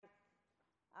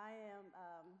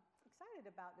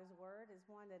excited about this word. It's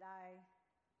one that I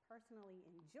personally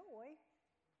enjoy,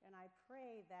 and I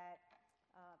pray that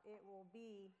it will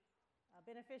be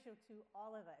beneficial to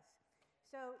all of us.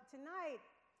 So tonight,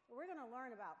 we're going to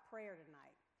learn about prayer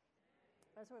tonight.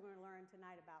 That's what we're going to learn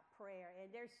tonight about prayer. And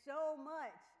there's so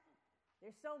much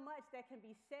that can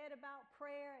be said about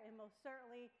prayer, and most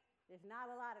certainly there's not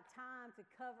a lot of time to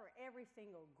cover every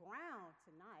single ground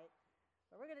tonight.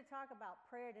 But we're going to talk about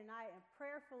prayer tonight, and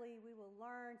prayerfully we will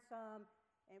learn some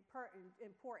important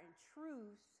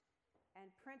truths and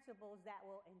principles that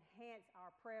will enhance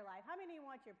our prayer life. How many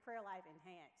want your prayer life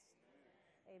enhanced?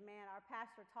 Amen. Our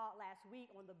pastor taught last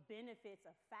week on the benefits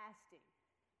of fasting.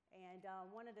 And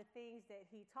one of the things that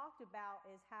he talked about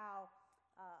is how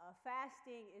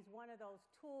fasting is one of those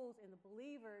tools in the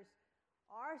believer's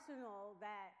arsenal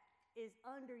that is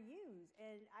underused.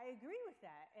 And I agree with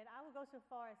that. And I would go so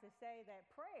far as to say that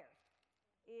prayer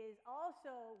is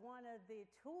also one of the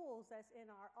tools that's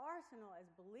in our arsenal as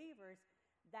believers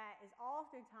that is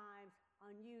oftentimes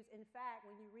unused. In fact,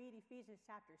 when you read Ephesians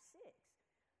chapter 6,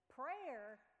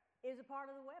 prayer is a part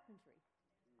of the weaponry.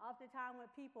 Oftentimes when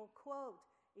people quote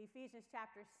Ephesians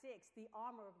chapter 6, the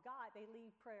armor of God, they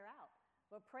leave prayer out.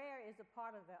 But prayer is a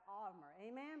part of the armor.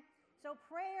 Amen? So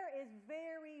prayer is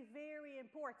very, very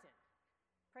important.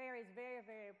 Prayer is very,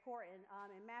 very important.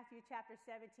 In Matthew chapter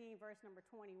 17, verse number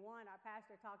 21, our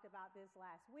pastor talked about this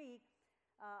last week.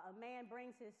 A man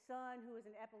brings his son who is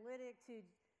an epileptic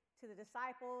to the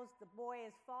disciples. The boy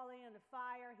is falling in the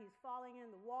fire. He's falling in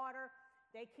the water.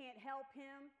 They can't help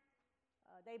him.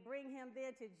 They bring him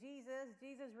then to Jesus.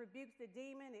 Jesus rebukes the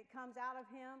demon. It comes out of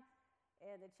him.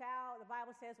 And the child, the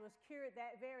Bible says, was cured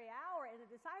that very hour. And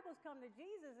the disciples come to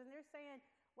Jesus and they're saying,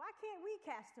 why can't we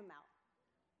cast him out?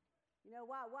 You know,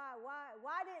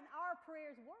 why didn't our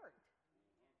prayers work?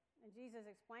 And Jesus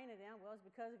explained to them, well, it's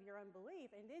because of your unbelief.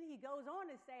 And then he goes on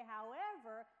to say,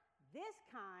 however, this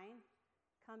kind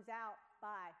comes out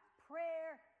by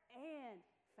prayer and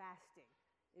fasting.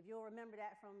 If you'll remember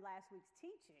that from last week's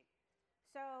teaching.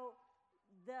 So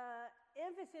the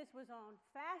emphasis was on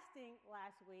fasting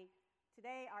last week.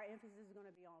 Today, our emphasis is going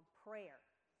to be on prayer.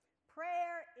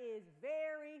 Prayer is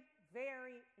very,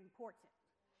 very important.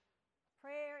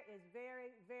 Prayer is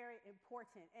very, very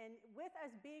important. And with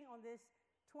us being on this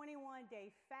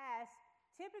 21-day fast,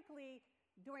 typically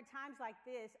during times like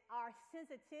this, our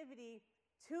sensitivity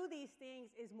to these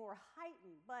things is more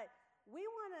heightened. But we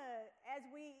want to, as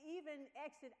we even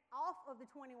exit off of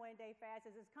the 21-day fast,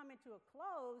 as it's coming to a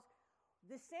close,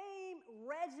 the same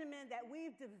regimen that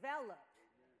we've developed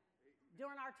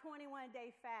during our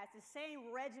 21-day fast, the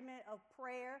same regimen of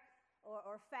prayer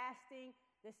or fasting,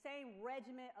 the same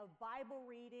regimen of Bible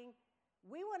reading,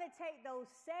 we want to take those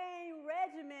same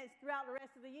regimens throughout the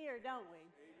rest of the year, don't we?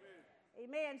 Amen.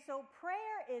 Amen. So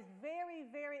prayer is very,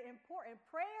 very important.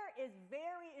 Prayer is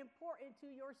very important to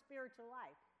your spiritual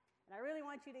life. And I really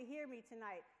want you to hear me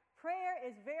tonight. Prayer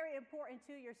is very important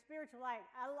to your spiritual life.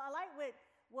 I like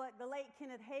what the late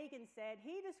Kenneth Hagin said.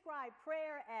 He described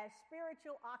prayer as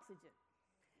spiritual oxygen.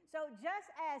 So just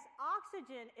as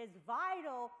oxygen is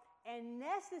vital and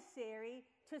necessary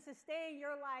to sustain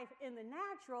your life in the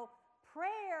natural,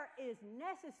 prayer is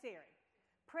necessary.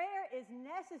 Prayer is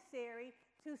necessary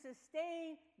to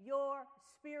sustain your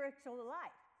spiritual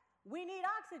life. We need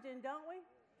oxygen, don't we?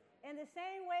 In the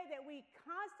same way that we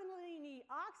constantly need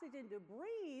oxygen to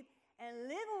breathe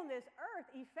and live on this earth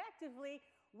effectively,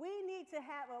 we need to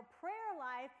have a prayer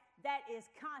life that is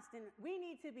constant. We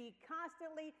need to be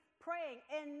constantly praying,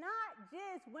 and not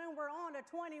just when we're on a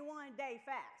 21-day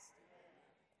fast.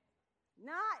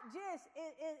 Not just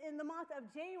in the month of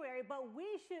January, but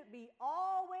we should be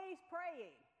always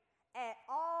praying at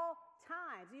all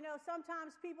times. You know,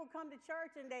 sometimes people come to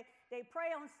church and they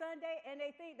pray on Sunday and they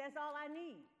think that's all I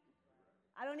need.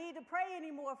 I don't need to pray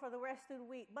anymore for the rest of the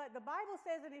week. But the Bible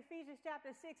says in Ephesians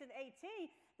chapter 6 and 18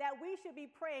 that we should be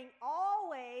praying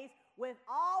always with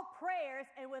all prayers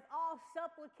and with all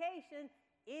supplication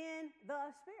in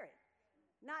the Spirit.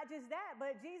 Not just that,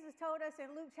 but Jesus told us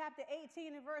in Luke chapter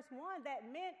 18 and verse 1 that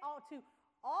men ought to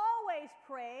always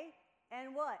pray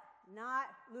and what? Not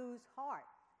lose heart.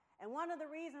 And one of the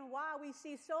reasons why we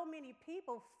see so many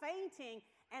people fainting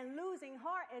and losing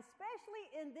heart,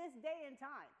 especially in this day and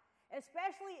time,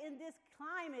 especially in this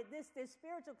climate, this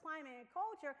spiritual climate and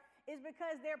culture, is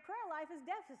because their prayer life is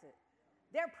deficit.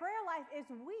 Their prayer life is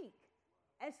weak.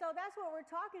 And so that's what we're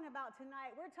talking about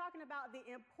tonight. We're talking about the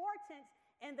importance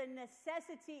and the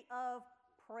necessity of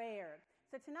prayer.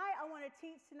 So tonight I want to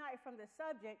teach tonight from the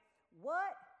subject,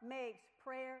 what makes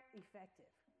prayer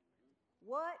effective?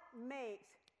 What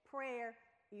makes prayer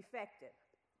effective?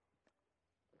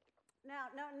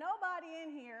 Now nobody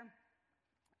in here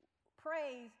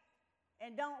prays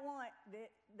and don't want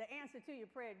the answer to your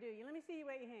prayer, do you? Let me see you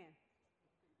wave your hand.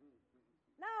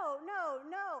 No.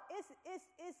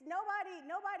 It's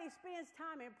nobody spends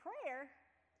time in prayer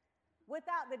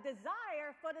without the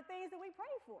desire for the things that we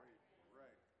pray for.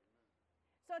 Right.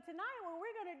 So tonight what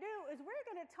we're going to do is we're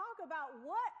going to talk about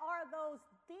what are those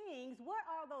things, what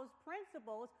are those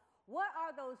principles, what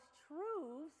are those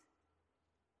truths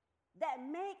that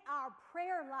make our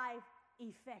prayer life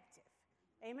effective.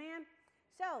 Amen?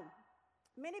 So,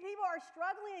 many people are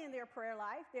struggling in their prayer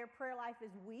life. Their prayer life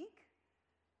is weak.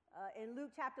 In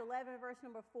Luke chapter 11, verse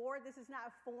number 4, this is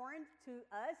not foreign to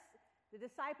us. The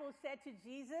disciples said to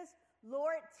Jesus,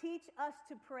 Lord, teach us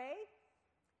to pray.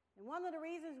 And one of the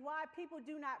reasons why people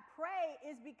do not pray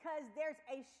is because there's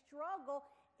a struggle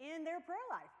in their prayer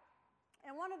life.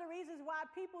 And one of the reasons why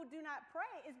people do not pray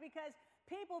is because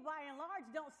people, by and large,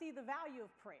 don't see the value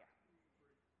of prayer.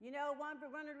 You know, one of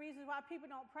the reasons why people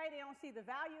don't pray, they don't see the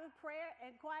value of prayer.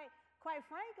 And quite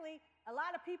frankly, a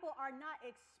lot of people are not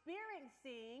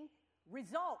experiencing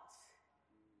results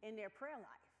in their prayer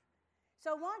life.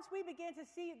 So once we begin to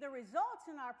see the results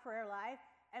in our prayer life,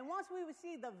 and once we will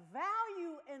see the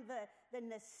value and the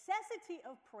necessity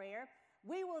of prayer,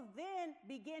 we will then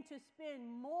begin to spend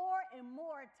more and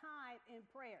more time in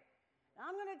prayer. Now,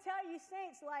 I'm going to tell you,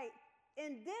 saints, like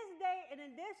in this day and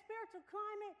in this spiritual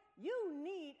climate, you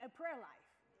need a prayer life.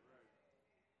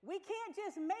 We can't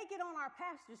just make it on our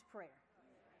pastor's prayer.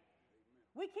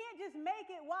 We can't just make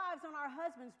it, wives, on our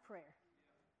husband's prayer.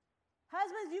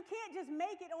 Husbands, you can't just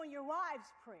make it on your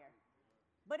wife's prayer.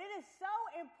 But it is so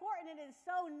important and it is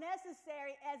so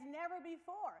necessary as never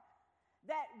before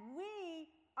that we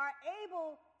are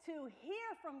able to hear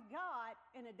from God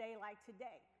in a day like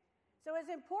today. So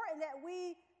it's important that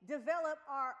we develop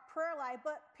our prayer life.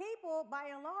 But people,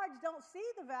 by and large, don't see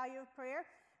the value of prayer.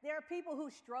 There are people who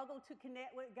struggle to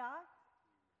connect with God.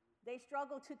 They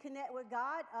struggle to connect with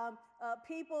God.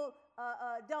 People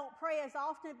don't pray as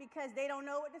often because they don't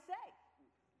know what to say.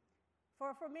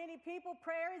 For many people,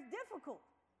 prayer is difficult.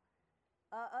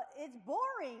 It's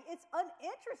boring. It's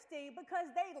uninteresting because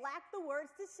they lack the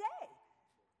words to say.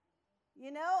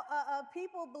 You know,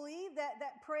 people believe that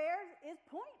prayer is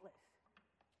pointless.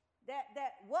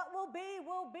 That what will be,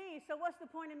 will be. So what's the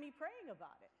point of me praying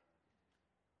about it?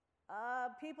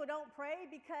 People don't pray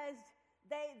because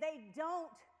they don't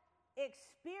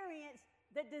experience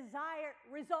the desired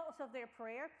results of their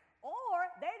prayer, or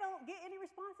they don't get any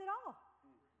response at all.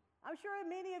 I'm sure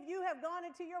many of you have gone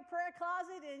into your prayer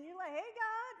closet and you're like, hey,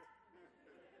 God,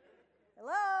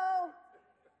 hello,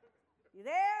 you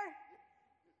there?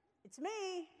 It's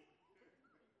me.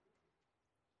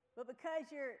 But because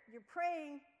you're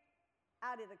praying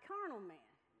out of the carnal man,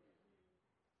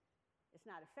 it's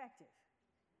not effective.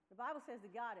 The Bible says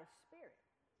that God is spirit.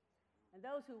 And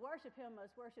those who worship him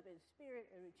must worship in spirit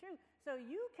and in truth. So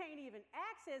you can't even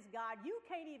access God. You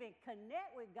can't even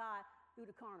connect with God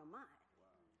through the carnal mind.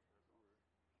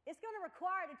 It's going to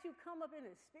require that you come up in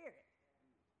the spirit.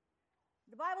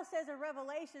 The Bible says in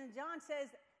Revelation, John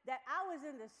says that I was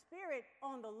in the spirit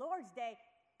on the Lord's day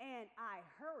and I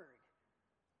heard.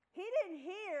 He didn't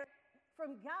hear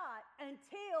from God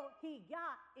until he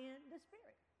got in the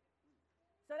spirit.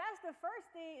 So that's the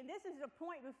first thing, and this is the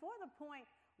point before the point.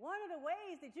 One of the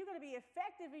ways that you're going to be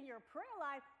effective in your prayer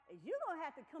life is you're going to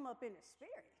have to come up in the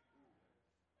spirit.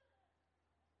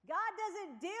 God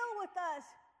doesn't deal with us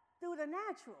through the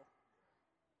natural.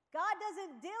 God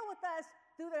doesn't deal with us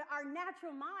through our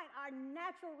natural mind, our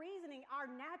natural reasoning, our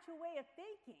natural way of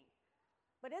thinking.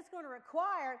 But it's going to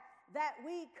require that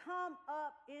we come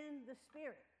up in the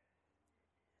spirit.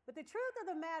 But the truth of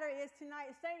the matter is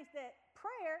tonight, saints, that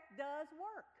prayer does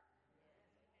work.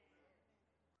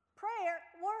 Prayer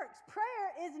works. Prayer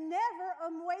is never a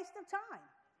waste of time.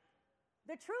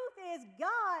 The truth is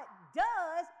God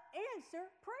does answer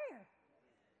prayer.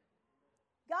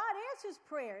 God answers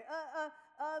prayer.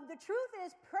 The truth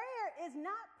is prayer is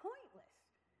not pointless.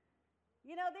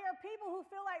 You know, there are people who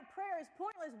feel like prayer is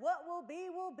pointless. What will be,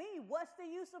 will be. What's the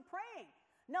use of praying?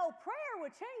 No, prayer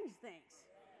will change things.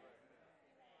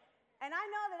 And I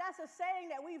know that that's a saying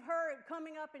that we've heard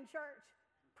coming up in church.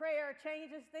 Prayer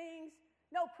changes things.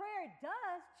 No, prayer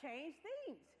does change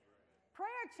things.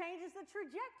 Prayer changes the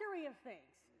trajectory of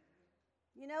things.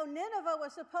 You know, Nineveh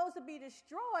was supposed to be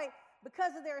destroyed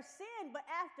because of their sin, but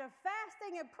after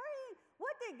fasting and praying,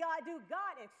 what did God do?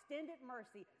 God extended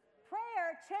mercy.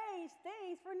 Prayer changed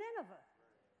things for Nineveh.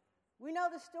 We know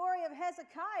the story of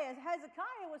Hezekiah.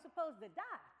 Hezekiah was supposed to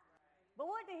die.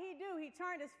 But what did he do? He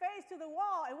turned his face to the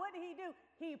wall, and what did he do?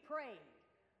 He prayed.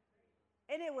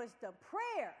 And it was the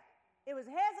prayer. It was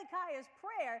Hezekiah's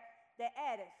prayer that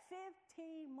added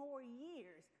 15 more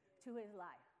years to his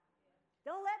life.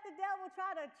 Don't let the devil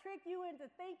try to trick you into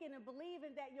thinking and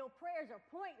believing that your prayers are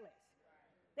pointless,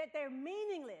 that they're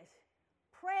meaningless.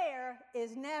 Prayer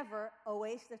is never a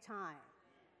waste of time.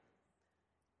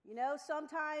 You know,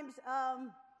 sometimes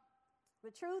the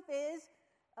truth is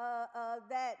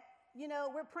that, you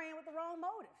know, we're praying with the wrong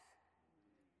motives.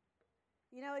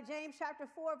 You know, in James chapter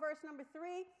 4, verse number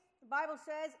 3, the Bible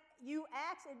says, you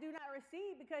ask and do not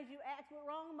receive because you ask with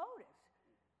wrong motives.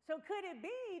 So could it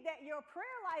be that your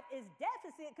prayer life is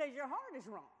deficit because your heart is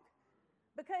wrong?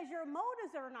 Because your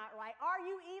motives are not right? Are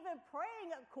you even praying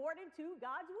according to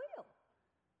God's will?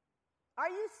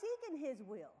 Are you seeking his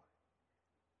will?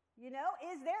 You know,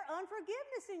 is there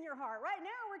unforgiveness in your heart? Right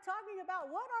now we're talking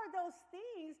about what are those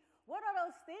things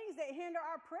that hinder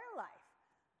our prayer life?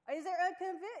 Is there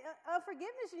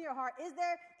unforgiveness in your heart? Is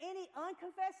there any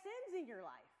unconfessed sins in your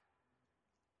life?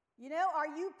 You know, are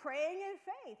you praying in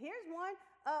faith? Here's one.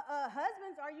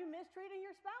 Husbands, are you mistreating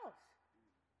your spouse?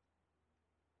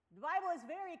 The Bible is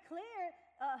very clear,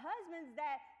 husbands,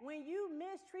 that when you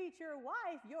mistreat your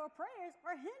wife, your prayers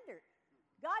are hindered.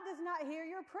 God does not hear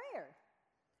your prayer.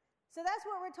 So that's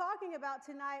what we're talking about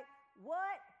tonight.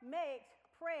 What makes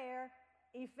prayer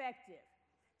effective?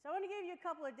 So I want to give you a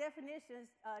couple of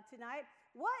definitions tonight.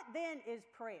 What then is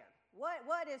prayer?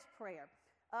 What is prayer?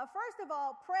 First of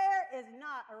all, prayer is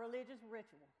not a religious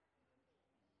ritual.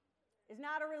 It's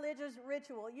not a religious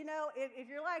ritual. You know, if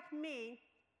you're like me,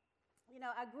 you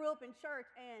know, I grew up in church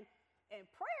and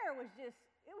prayer was just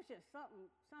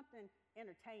something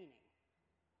entertaining.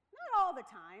 Not all the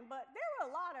time, but there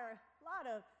were a lot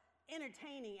of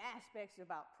entertaining aspects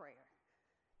about prayer.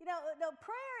 You know, the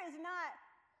prayer is not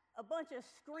a bunch of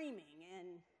screaming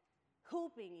and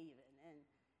hooping even. And,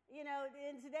 you know,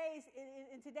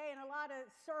 today in a lot of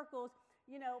circles,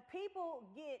 you know, people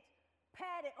get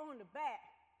patted on the back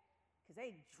because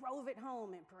they drove it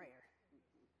home in prayer.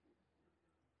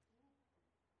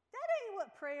 That ain't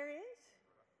what prayer is.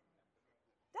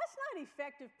 That's not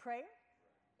effective prayer.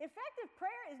 Effective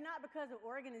prayer is not because the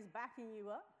organ is backing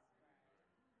you up.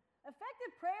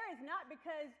 Effective prayer is not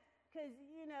because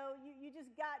you know, you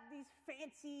just got these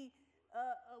fancy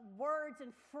words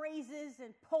and phrases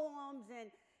and poems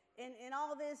and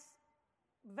all this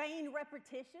vain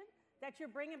repetition that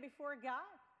you're bringing before God.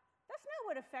 That's not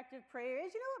what effective prayer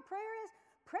is. You know what prayer is?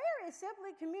 Prayer is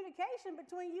simply communication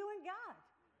between you and God.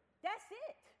 That's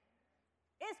it.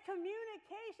 It's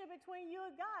communication between you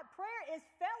and God. Prayer is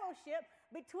fellowship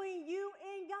between you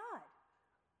and God.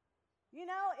 You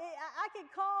know, I can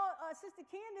call Sister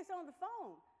Candace on the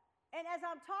phone, and as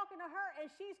I'm talking to her and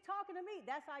she's talking to me,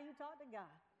 that's how you talk to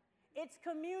God. It's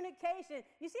communication.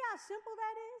 You see how simple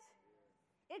that is?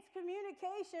 It's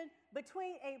communication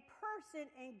between a person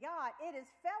and God. It is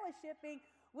fellowshipping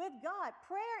with God.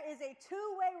 Prayer is a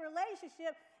two-way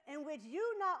relationship in which you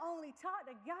not only talk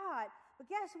to God, but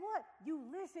guess what? You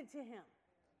listen to him.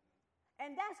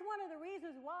 And that's one of the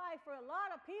reasons why for a lot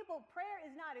of people prayer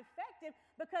is not effective,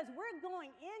 because we're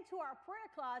going into our prayer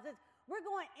closets, we're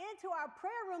going into our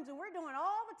prayer rooms, and we're doing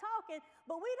all the talking,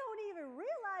 but we don't even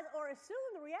realize or assume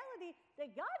the reality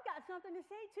that God got something to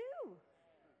say too.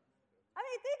 I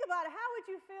mean, think about it. How would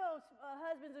you feel,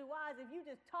 husbands and wives, if you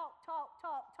just talk,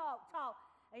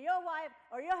 and your wife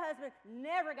or your husband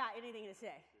never got anything to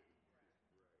say?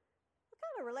 What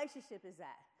kind of relationship is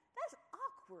that? That's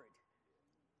awkward.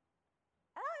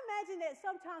 And I imagine that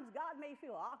sometimes God may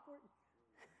feel awkward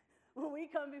when we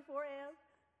come before him.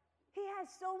 He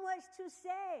has so much to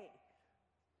say.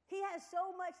 He has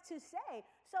so much to say.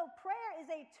 So prayer is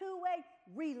a two-way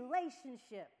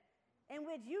relationship in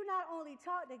which you not only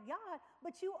talk to God,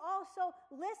 but you also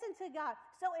listen to God.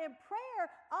 So in prayer,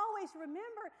 always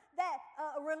remember that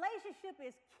a relationship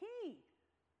is key.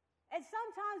 And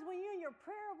sometimes when you're in your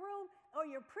prayer room or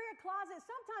your prayer closet,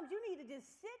 sometimes you need to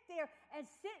just sit there and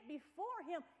sit before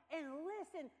him and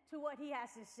listen to what he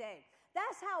has to say.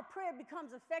 That's how prayer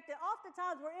becomes effective.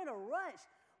 Oftentimes we're in a rush.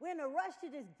 We're in a rush to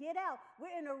just get out.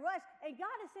 We're in a rush. And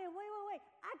God is saying, wait,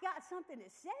 I got something to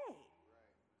say.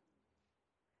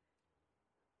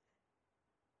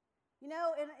 You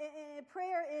know, and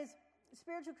prayer is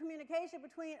spiritual communication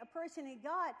between a person and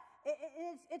God.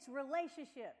 It's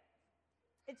relationship.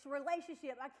 It's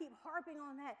relationship. I keep harping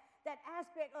on that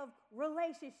aspect of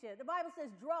relationship. The Bible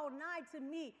says, draw nigh to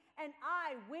me, and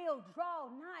I will draw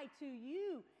nigh to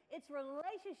you. It's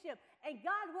relationship. And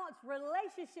God wants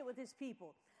relationship with his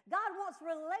people. God wants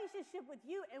relationship with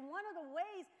you. And one of the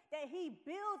ways that he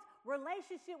builds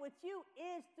relationship with you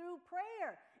is through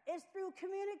prayer. It's through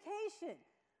communication.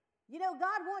 You know,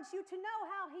 God wants you to know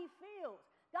how he feels.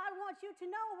 God wants you to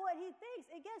know what he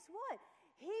thinks. And guess what?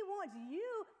 He wants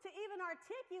you to even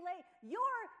articulate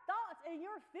your thoughts and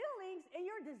your feelings and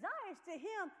your desires to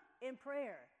him in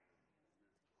prayer.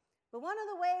 But one of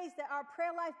the ways that our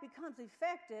prayer life becomes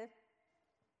effective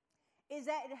is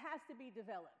that it has to be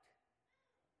developed.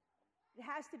 It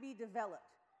has to be developed.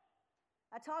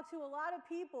 I talk to a lot of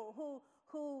people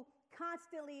who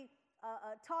constantly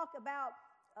talk about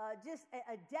just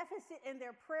a deficit in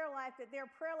their prayer life, that their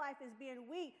prayer life is being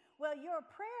weak. Well, your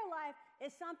prayer life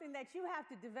is something that you have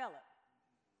to develop.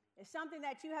 It's something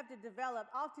that you have to develop.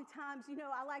 Oftentimes,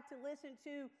 I like to listen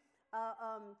to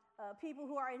people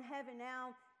who are in heaven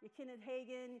now, your Kenneth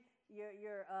Hagin,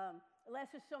 your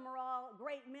Lester Summerall,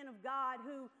 great men of God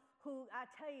who I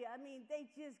tell you, they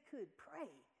just could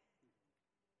pray.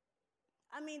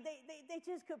 They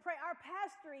just could pray. Our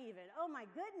pastor even, oh my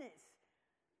goodness.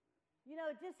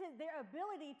 Just their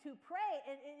ability to pray.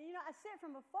 And I sit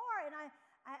from afar and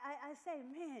I say,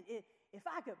 man, if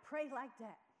I could pray like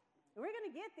that. We're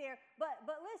going to get there. But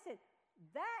listen,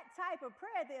 that type of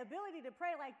prayer, the ability to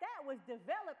pray like that was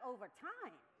developed over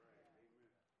time.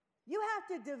 You have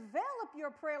to develop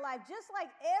your prayer life just like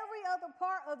every other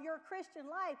part of your Christian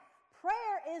life.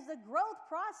 Prayer is a growth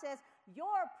process.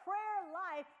 Your prayer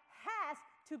life has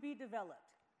to be developed.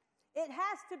 It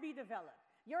has to be developed.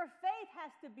 Your faith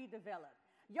has to be developed.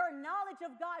 Your knowledge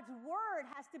of God's word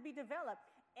has to be developed.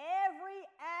 Every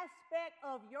aspect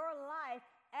of your life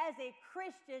as a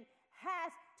Christian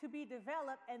has to be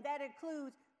developed, and that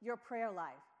includes your prayer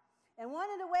life. And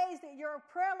one of the ways that your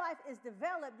prayer life is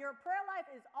developed, your prayer life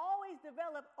is always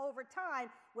developed over time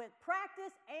with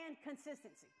practice and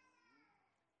consistency.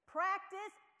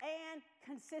 Practice and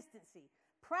consistency.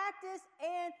 Practice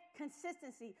and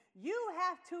consistency. You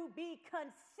have to be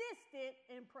consistent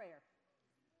in prayer.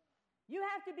 You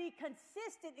have to be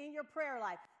consistent in your prayer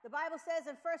life. The Bible says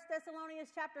in 1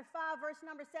 Thessalonians chapter 5, verse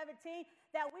number 17,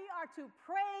 that we are to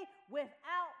pray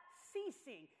without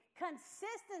ceasing.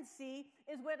 Consistency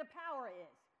is where the power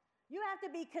is. You have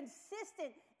to be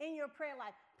consistent in your prayer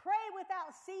life. Pray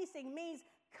without ceasing means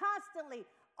constantly,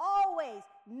 always,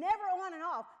 never on and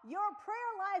off. Your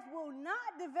prayer life will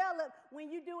not develop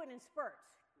when you do it in spurts.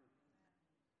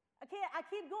 I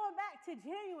keep going back to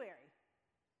January.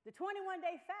 The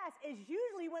 21-day fast is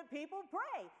usually when people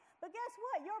pray. But guess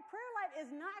what? Your prayer life is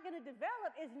not going to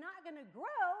develop, is not going to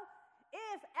grow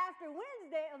if after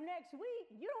Wednesday of next week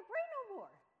you don't pray no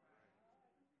more.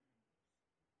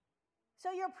 So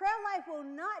your prayer life will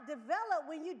not develop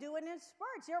when you do it in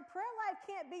spurts. Your prayer life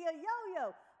can't be a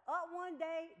yo-yo. Up one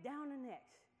day, down the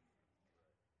next.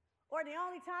 Or the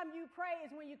only time you pray is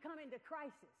when you come into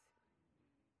crisis.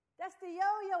 That's the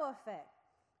yo-yo effect.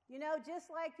 Just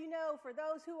like, for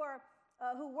those who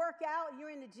work out,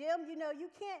 you're in the gym, you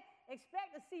can't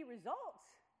expect to see results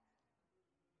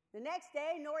the next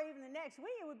day, nor even the next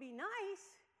week. It would be nice,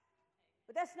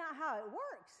 but that's not how it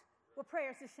works. Well,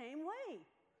 prayer is the same way.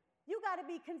 You got to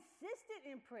be consistent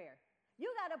in prayer.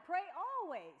 You got to pray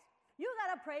always. You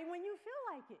got to pray when you feel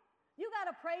like it. You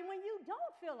got to pray when you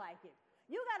don't feel like it.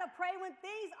 You got to pray when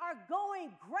things are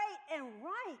going great and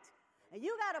right. And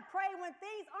you got to pray when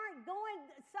things aren't going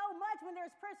so much, when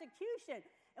there's persecution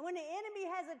and when the enemy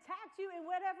has attacked you in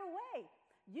whatever way.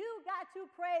 You got to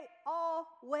pray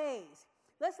always.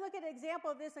 Let's look at an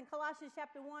example of this in Colossians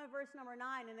chapter 1, verse number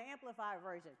 9 in the Amplified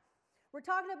version. We're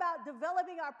talking about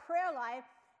developing our prayer life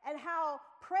and how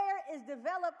prayer is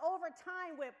developed over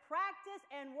time with practice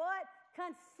and what?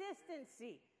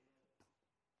 Consistency.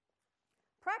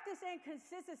 Practice and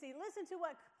consistency. Listen to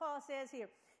what Paul says here.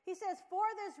 He says, for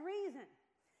this reason,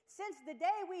 since the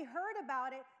day we heard about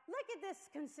it, look at this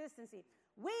consistency.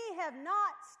 We have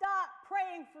not stopped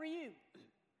praying for you.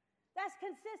 That's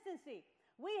consistency.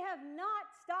 We have not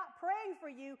stopped praying for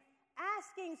you,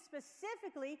 asking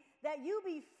specifically that you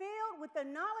be filled with the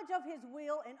knowledge of his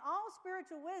will and all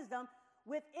spiritual wisdom,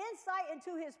 with insight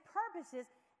into his purposes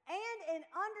and an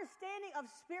understanding of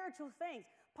spiritual things.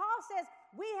 Paul says,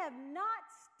 we have not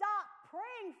stopped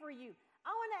praying for you. I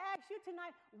want to ask you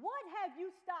tonight, what have you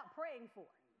stopped praying for?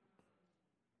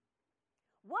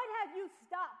 What have you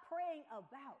stopped praying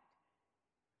about?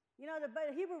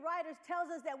 The Hebrew writers tells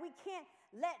us that we can't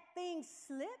let things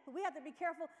slip. We have to be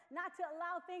careful not to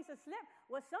allow things to slip.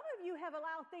 Well, some of you have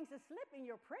allowed things to slip in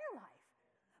your prayer life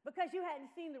because you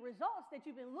hadn't seen the results that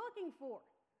you've been looking for.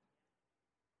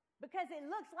 Because it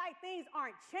looks like things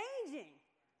aren't changing.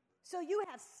 So you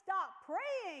have stopped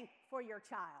praying for your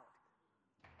child.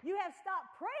 You have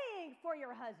stopped praying for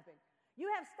your husband. You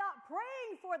have stopped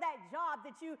praying for that job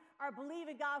that you are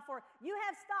believing God for. You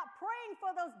have stopped praying for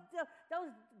those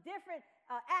different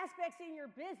aspects in your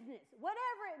business,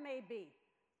 whatever it may be.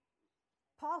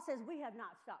 Paul says we have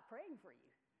not stopped praying for you.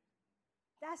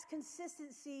 That's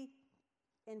consistency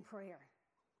in prayer.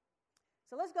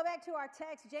 So let's go back to our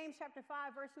text, James chapter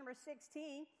 5, verse number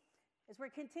 16, as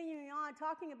we're continuing on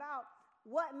talking about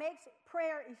what makes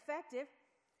prayer effective.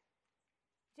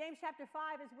 James chapter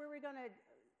 5 is where we're going to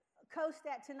coast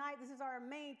at tonight. This is our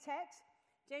main text.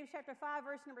 James chapter 5,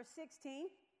 verse number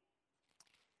 16.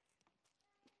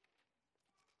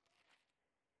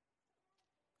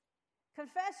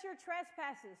 Confess your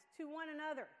trespasses to one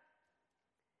another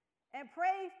and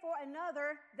pray for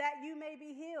another that you may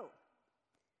be healed.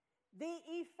 The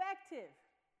effective,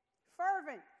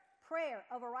 fervent prayer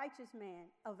of a righteous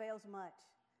man avails much.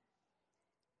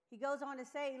 He goes on to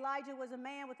say Elijah was a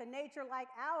man with a nature like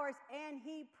ours, and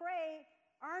he prayed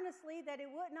earnestly that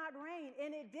it would not rain,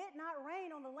 and it did not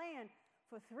rain on the land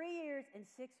for 3 years and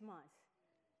 6 months.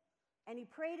 And he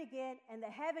prayed again, and the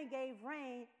heaven gave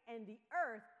rain, and the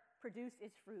earth produced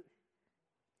its fruit.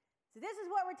 So this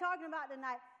is what we're talking about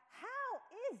tonight. How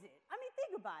is it? I mean,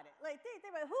 think about it. Like, think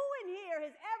about it. Who in here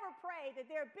has ever prayed that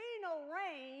there be no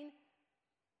rain,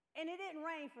 and it didn't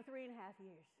rain for 3.5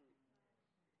 years?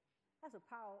 That's a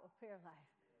power of prayer life.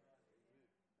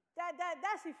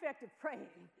 That's effective praying.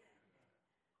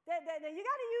 You got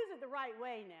to use it the right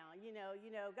way now. You know,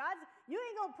 you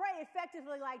ain't gonna pray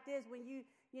effectively like this when you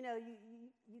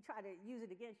try to use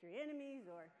it against your enemies,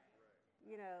 or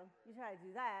you try to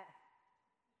do that.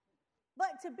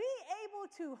 But to be able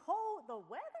to hold the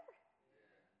weather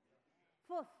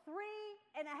for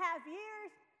 3.5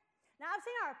 years. Now I've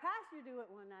seen our pastor do it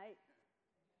one night.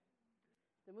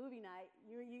 The movie night.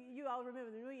 You all remember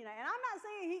the movie night. And I'm not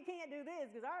saying he can't do this,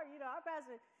 because our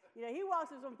pastor, he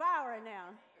walks with some power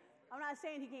now. I'm not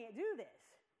saying he can't do this.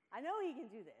 I know he can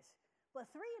do this.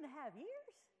 But 3.5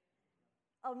 years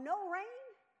of no rain?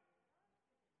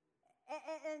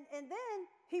 And then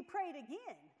he prayed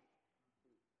again.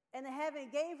 And the heaven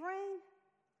gave rain.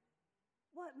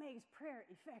 What makes prayer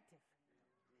effective?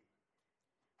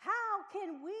 How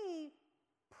can we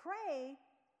pray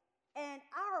and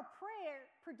our prayer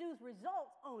produce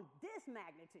results on this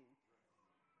magnitude?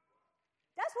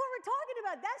 That's what we're talking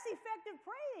about. That's effective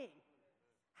praying.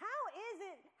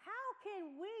 How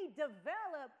can we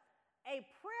develop a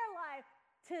prayer life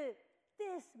to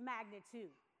this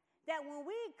magnitude? That when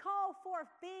we call forth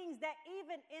things that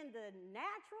even in the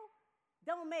natural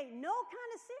don't make no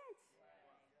kind of sense,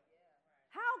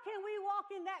 how can we walk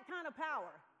in that kind of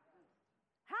power?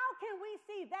 How can we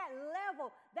see that level,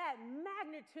 that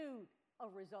magnitude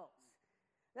of results?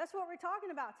 That's what we're talking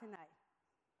about tonight.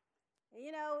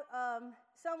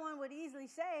 Someone would easily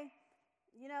say,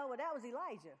 well, that was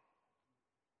Elijah.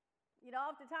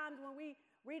 Oftentimes when we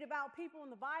read about people in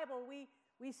the Bible, we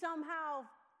somehow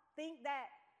think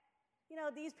that,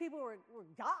 these people were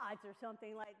gods or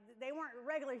something. Like, they weren't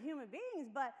regular human beings.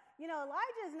 But,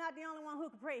 Elijah is not the only one who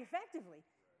could pray effectively.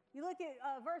 You look at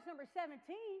verse number 17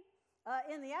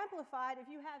 in the Amplified,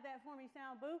 if you have that for me,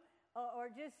 sound booth,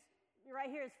 or just right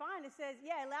here is fine. It says,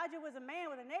 Elijah was a man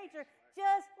with a nature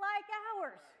just like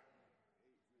ours,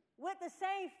 with the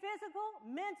same physical,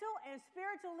 mental, and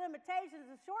spiritual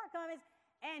limitations and shortcomings,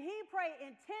 and he prayed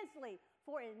intensely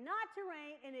for it not to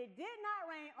rain, and it did not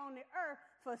rain on the earth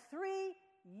for 3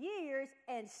 years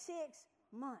and 6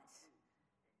 months.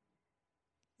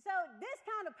 So this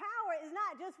kind of power is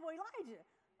not just for Elijah.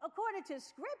 According to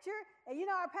Scripture, and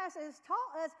our pastor has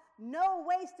taught us, no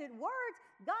wasted words.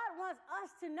 God wants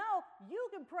us to know you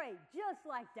can pray just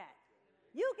like that.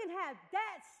 You can have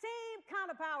that same kind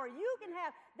of power. You can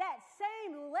have that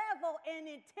same level and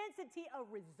intensity of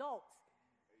results.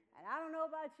 And I don't know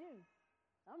about you.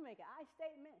 I'm going to make an I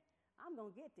statement. I'm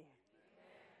going to get there.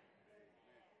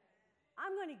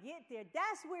 I'm going to get there.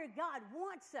 That's where God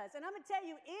wants us. And I'm going to tell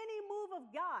you, any move of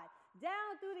God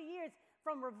down through the years,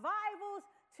 from revivals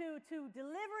to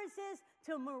deliverances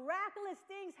to miraculous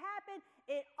things happen,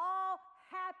 it all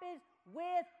happens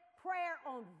with prayer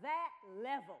on that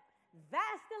level.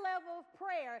 That's the level of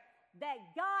prayer that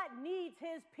God needs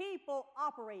his people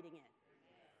operating in.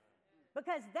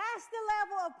 Because that's the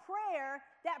level of prayer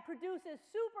that produces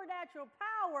supernatural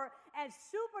power and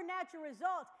supernatural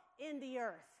results in the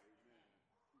earth.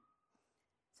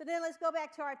 So then let's go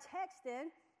back to our text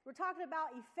then. We're talking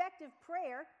about effective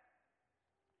prayer.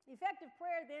 Effective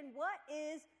prayer then,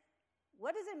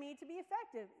 what does it mean to be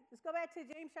effective? Let's go back to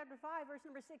James chapter 5, verse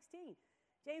number 16.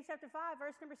 James chapter 5,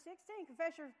 verse number 16.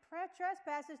 Confess your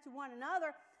trespasses to one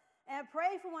another and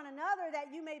pray for one another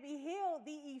that you may be healed.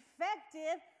 The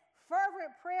effective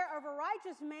fervent prayer of a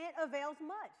righteous man avails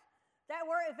much. That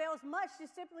word avails much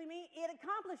just simply means it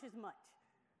accomplishes much.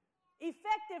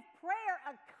 Effective prayer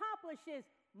accomplishes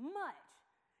much.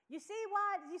 You see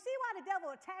why the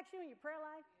devil attacks you in your prayer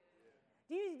life?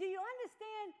 Do you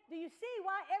understand? Do you see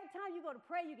why every time you go to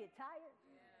pray, you get tired?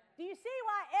 Do you see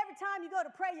why every time you go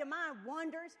to pray, your mind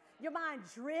wanders, your mind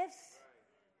drifts?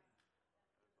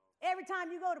 Every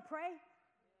time you go to pray,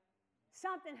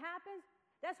 something happens.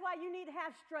 That's why you need to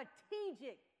have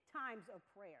strategic times of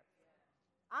prayer.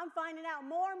 I'm finding out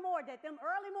more and more that them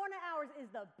early morning hours is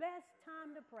the best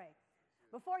time to pray.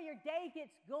 Before your day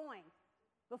gets going,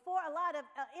 before a lot of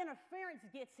interference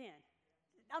gets in.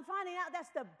 I'm finding out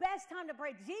that's the best time to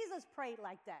pray. Jesus prayed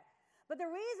like that. But the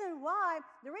reason why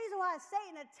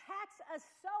Satan attacks us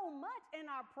so much in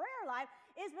our prayer life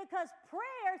is because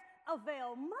prayers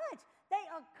avail much. They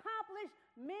accomplish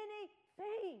many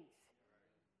things.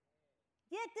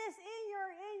 Get this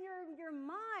in your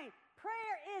mind.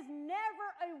 Prayer is never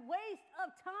a waste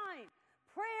of time.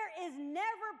 Prayer is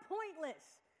never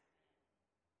pointless.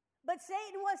 But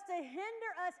Satan wants to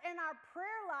hinder us in our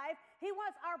prayer life. He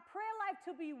wants our prayer life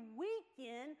to be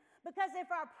weakened, because if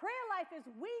our prayer life is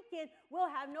weakened, we'll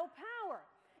have no power.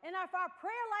 And if our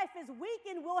prayer life is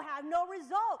weakened, we'll have no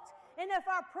results. And if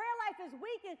our prayer life is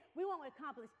weakened, we won't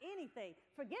accomplish anything.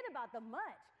 Forget about the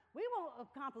much. We won't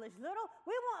accomplish little.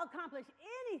 We won't accomplish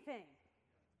anything.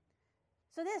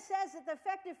 So this says that the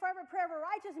effective, fervent prayer of a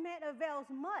righteous man avails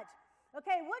much.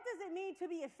 Okay, what does it mean to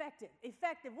be effective?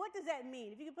 Effective, what does that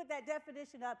mean? If you can put that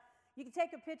definition up, you can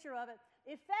take a picture of it.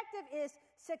 Effective is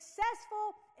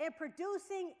successful in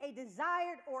producing a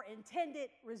desired or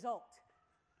intended result.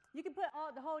 You can put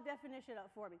the whole definition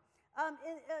up for me.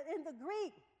 In the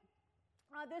Greek,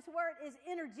 this word is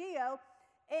energeo,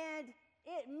 and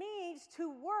it means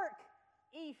to work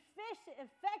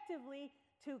effectively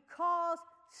to cause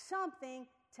something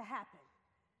to happen.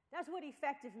 That's what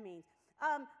effective means.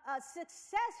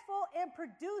 Successful in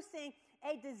producing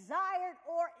a desired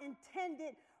or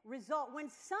intended result. When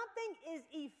something is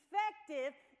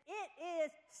effective, it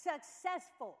is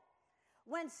successful.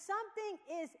 When something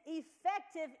is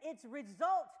effective, it's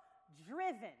results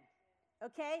driven.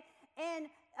 Okay? And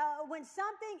when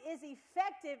something is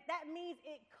effective, that means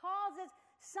it causes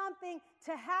something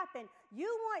to happen. You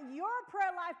want your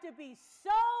prayer life to be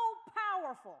so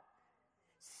powerful,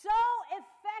 so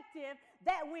effective,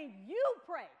 that when you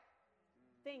pray,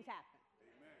 things happen.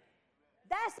 Amen.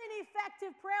 That's an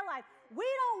effective prayer life. We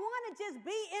don't want to just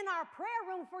be in our prayer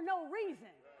room for no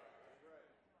reason.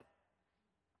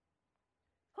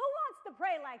 Who wants to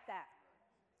pray like that?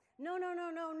 No.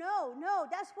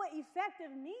 That's what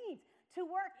effective means. To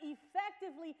work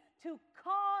effectively to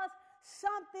cause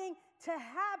something to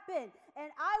happen. And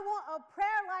I want a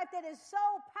prayer life that is so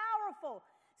powerful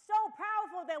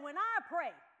that when I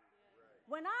pray,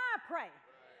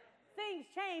 things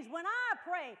change. When I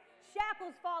pray,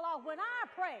 shackles fall off. When I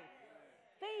pray,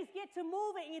 things get to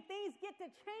moving and things get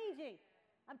to changing.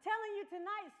 I'm telling you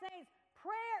tonight, saints,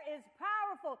 prayer is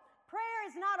powerful. Prayer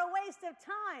is not a waste of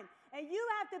time. And you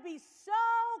have to be so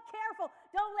careful.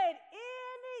 Don't let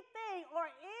anything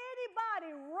or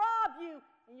anybody rob you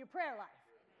in your prayer life.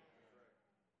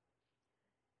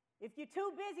 If you're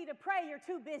too busy to pray, you're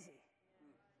too busy.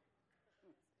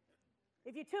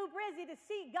 If you're too busy to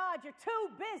seek God, you're too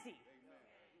busy.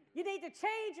 You need to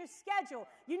change your schedule.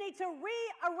 You need to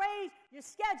rearrange your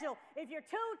schedule. If you're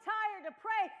too tired to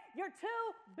pray, you're too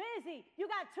busy. You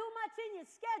got too much in your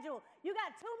schedule. You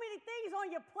got too many things on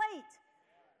your plate.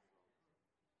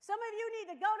 Some of you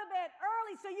need to go to bed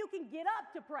early so you can get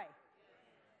up to pray.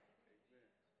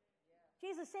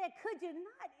 Jesus said, could you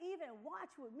not even watch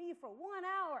with me for 1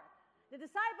 hour? The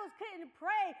disciples couldn't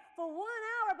pray for 1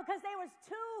 hour because they were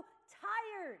too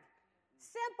tired.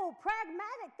 Simple,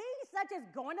 pragmatic things such as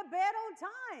going to bed on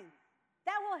time.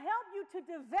 That will help you to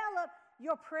develop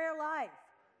your prayer life.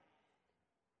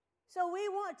 So we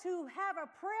want to have a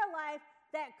prayer life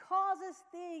that causes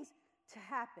things to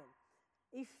happen.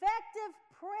 Effective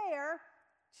prayer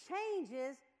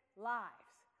changes lives.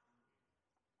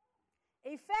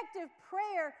 Effective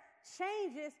prayer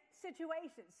changes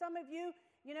situations. Some of you,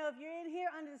 if you're in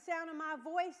here under the sound of my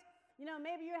voice,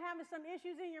 maybe you're having some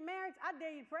issues in your marriage. I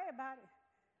dare you to pray about it.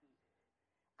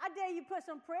 I dare you to put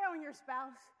some prayer on your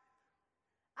spouse.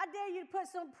 I dare you to put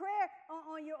some prayer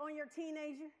on your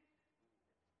teenager.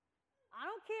 I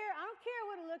don't care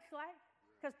what it looks like,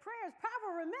 because prayer is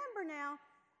powerful.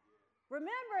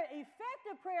 Remember,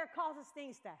 effective prayer causes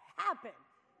things to happen.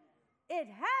 It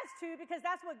has to, because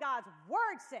that's what God's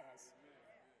word says.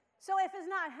 So if it's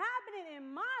not happening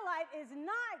in my life, it's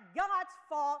not God's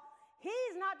fault.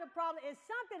 He's not the problem. It's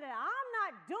something that I'm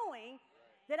not doing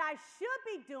that I should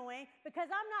be doing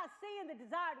because I'm not seeing the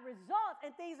desired results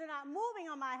and things are not moving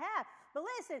on my behalf. But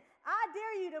listen, I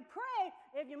dare you to pray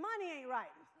if your money ain't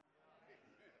right.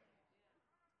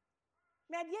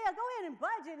 Man, yeah, go ahead and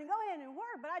budget and go ahead and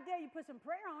work, but I dare you put some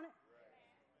prayer on it.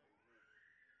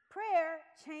 Prayer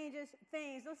changes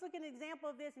things. Let's look at an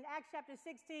example of this in Acts chapter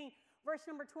 16, verse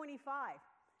number 25.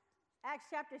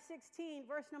 Acts chapter 16,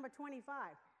 verse number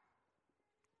 25.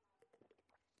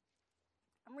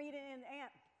 I'm reading in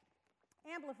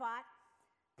Amplified.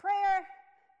 Prayer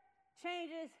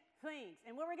changes things.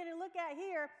 And what we're going to look at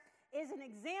here is an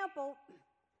example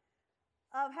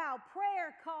of how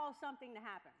prayer caused something to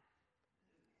happen.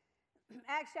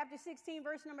 Acts chapter 16,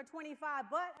 verse number 25.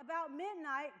 But about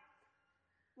midnight,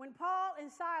 when Paul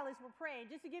and Silas were praying,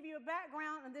 just to give you a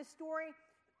background on this story,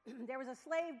 there was a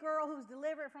slave girl who was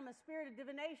delivered from a spirit of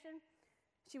divination.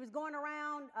 She was going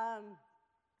around,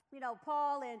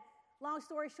 Paul, and long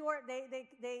story short, they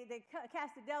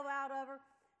cast the devil out of her.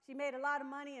 She made a lot of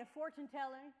money in fortune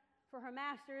telling for her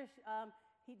masters.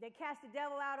 They cast the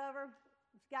devil out of her.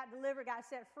 She got delivered, got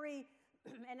set free.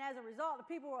 And as a result, the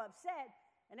people were upset,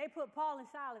 and they put Paul and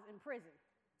Silas in prison.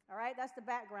 All right, that's the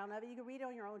background of it. You can read it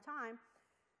on your own time.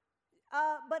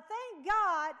 But thank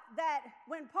God that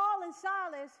when Paul and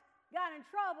Silas got in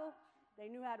trouble,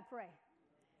 they knew how to pray.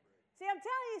 See, I'm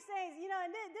telling you things, and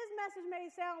this message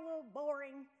may sound a little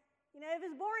boring. If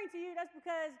it's boring to you, that's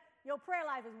because your prayer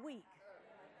life is weak.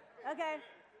 Okay?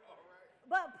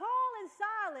 But Paul and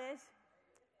Silas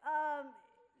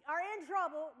are in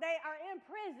trouble. They are in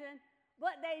prison,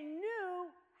 but they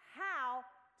knew how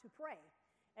to pray.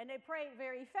 And they prayed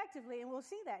very effectively, and we'll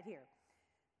see that here.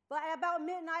 But at about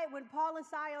midnight, when Paul and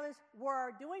Silas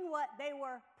were doing what? They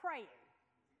were praying.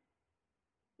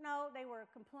 No, they were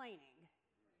complaining.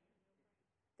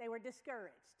 They were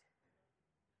discouraged.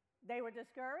 They were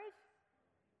discouraged?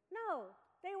 No,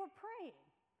 they were praying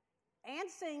and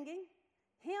singing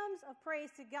hymns of praise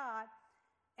to God,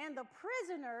 and the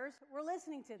prisoners were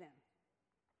listening to them.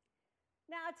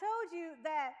 Now, I told you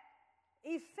that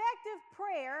effective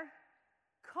prayer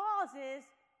causes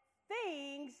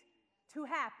things to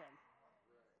happen.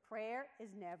 Prayer is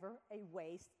never a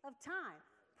waste of time.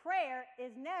 Prayer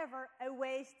is never a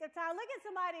waste of time. Look at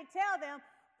somebody and tell them,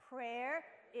 prayer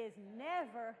is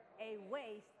never a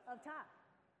waste of time.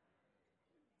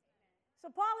 So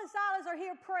Paul and Silas are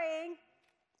here praying,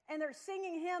 and they're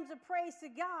singing hymns of praise to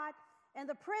God, and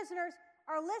the prisoners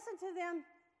are listening to them.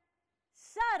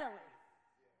 Suddenly,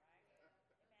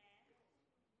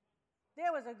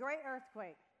 there was a great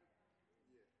earthquake.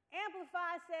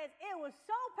 Amplified says it was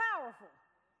so powerful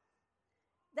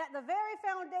that the very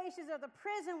foundations of the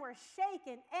prison were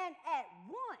shaken, and at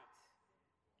once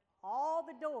all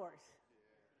the doors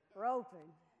were open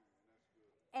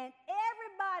and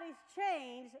everybody's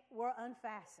chains were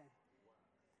unfastened.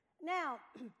 Now,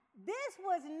 this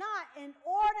was not an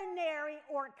ordinary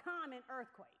or common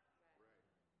earthquake.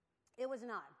 It was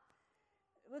not.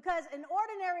 Because an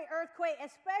ordinary earthquake,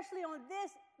 especially on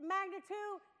this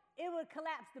magnitude, it would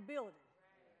collapse the building.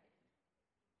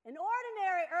 An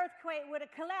ordinary earthquake would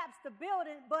have collapsed the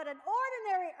building, but an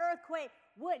ordinary earthquake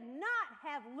would not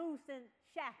have loosened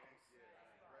shackles.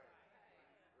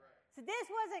 So this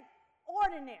wasn't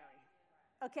ordinary,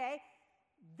 okay?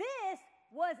 This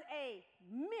was a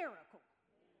miracle.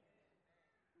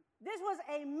 This was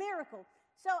a miracle.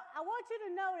 So I want you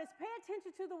to notice, pay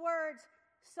attention to the words,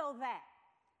 so that.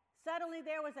 Suddenly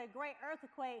there was a great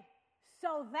earthquake,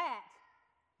 so that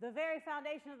the very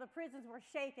foundation of the prisons were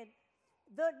shaken.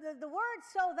 The word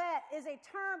so that is a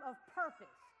term of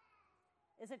purpose.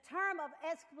 It's a term of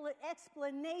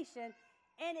explanation,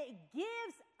 and it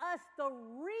gives us the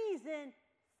reason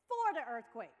for the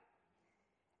earthquake.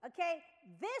 Okay?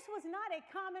 This was not a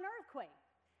common earthquake.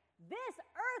 This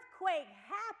earthquake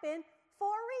happened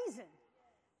for a reason.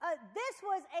 This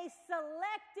was a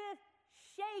selective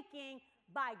shaking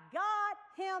by God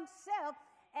Himself,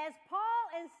 as Paul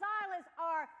and Silas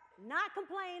are not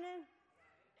complaining,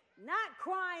 not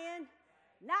crying,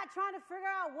 not trying to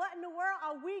figure out what in the world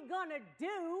are we going to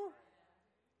do,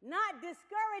 not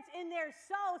discouraged in their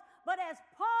souls, but as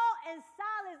Paul and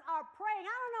Silas are praying,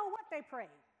 I don't know what they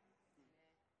prayed,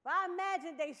 but I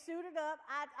imagine they suited up.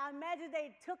 I imagine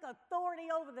they took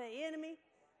authority over the enemy.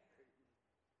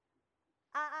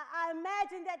 I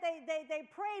imagine that they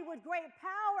prayed with great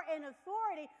power and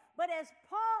authority, but as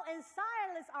Paul and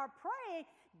Silas are praying,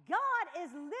 God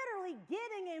is literally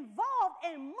getting involved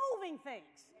and moving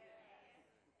things.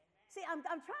 See, I'm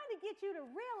trying to get you to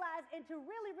realize and to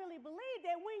really, really believe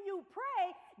that when you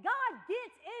pray, God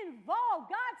gets involved.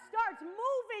 God starts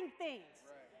moving things.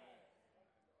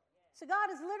 So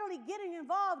God is literally getting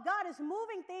involved. God is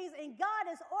moving things, and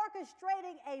God is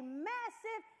orchestrating a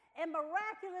massive and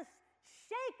miraculous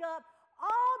shakeup,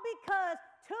 all because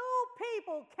two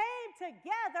people came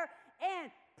together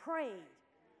and prayed.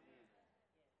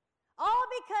 All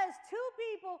because two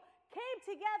people came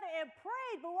together and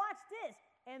prayed, but watch this,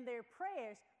 and their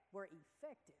prayers were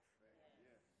effective.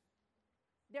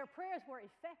 Their prayers were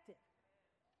effective.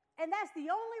 And that's the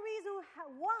only reason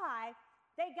why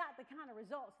they got the kind of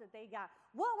results that they got.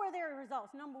 What were their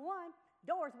results? Number one,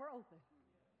 doors were open.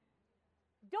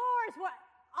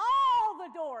 All the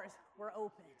doors were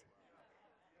opened.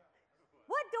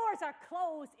 What doors are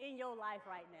closed in your life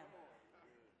right now?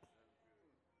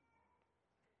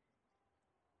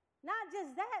 Not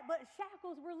just that, but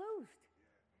shackles were loosed.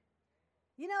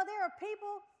 You know, there are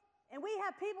people, and we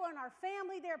have people in our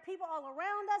family, there are people all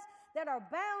around us that are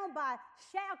bound by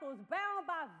shackles, bound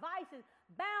by vices,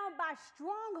 bound by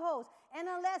strongholds. And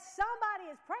unless somebody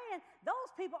is praying,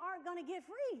 those people aren't going to get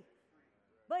free.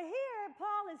 But here,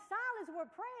 Paul and Silas were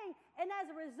praying, and as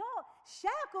a result,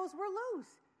 shackles were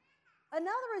loose.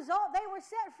 Another result, they were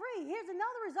set free. Here's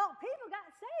another result, people got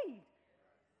saved.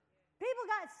 People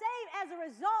got saved as a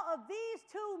result of these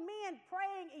two men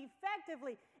praying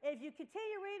effectively. If you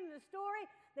continue reading the story,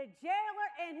 the jailer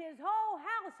and his whole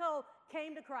household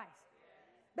came to Christ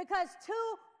because two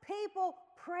people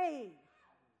prayed.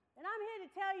 And I'm here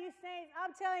to tell you, saints,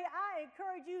 I'm telling you, I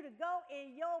encourage you to go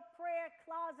in your prayer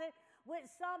closet with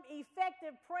some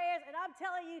effective prayers, and I'm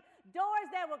telling you, doors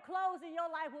that were closed in your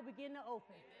life will begin to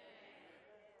open.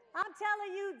 I'm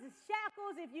telling you, the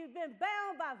shackles, if you've been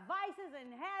bound by vices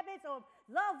and habits or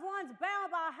loved ones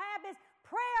bound by habits,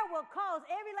 prayer will cause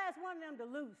every last one of them to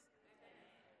loose.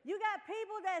 You got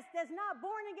people that's not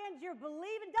born again, you're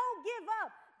believing. Don't give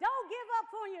up. Don't give up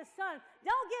on your son.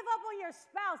 Don't give up on your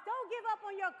spouse. Don't give up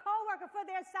on your coworker for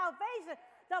their salvation.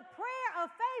 The prayer of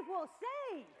faith will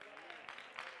save.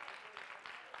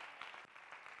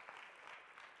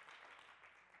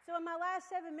 So in my last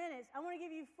 7 minutes, I want to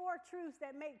give you 4 truths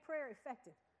that make prayer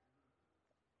effective.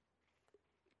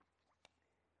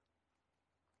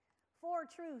 4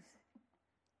 truths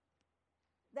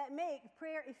that make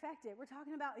prayer effective. We're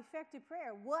talking about effective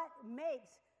prayer. What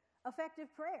makes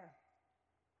effective prayer?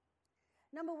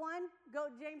 Number 1, go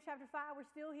to James chapter 5. We're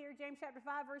still here. James chapter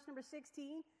 5, verse number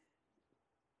 16.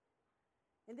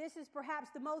 And this is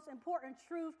perhaps the most important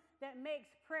truth that makes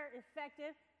prayer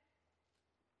effective.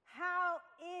 How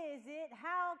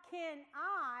can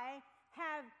I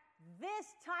have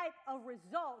this type of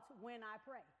result when I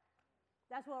pray?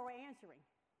 That's what we're answering.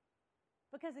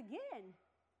 Because again,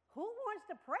 who wants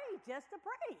to pray just to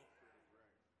pray?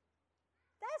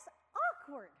 That's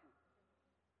awkward.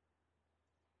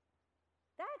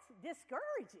 That's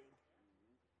discouraging.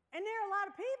 And there are a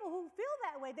lot of people who feel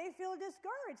that way. They feel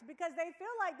discouraged because they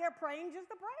feel like they're praying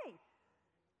just to pray.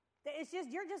 It's just,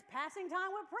 you're just passing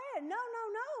time with prayer. No.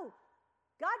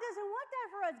 God doesn't want that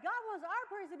for us. God wants our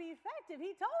prayers to be effective.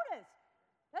 He told us.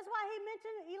 That's why he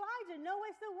mentioned Elijah. No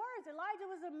wasted words. Elijah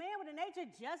was a man with a nature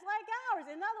just like ours.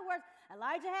 In other words,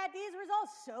 Elijah had these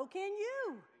results, so can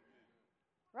you.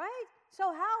 Right?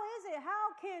 So how is it?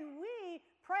 How can we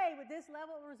pray with this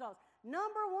level of results?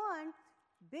 Number 1,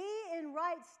 be in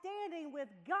right standing with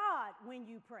God when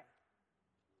you pray.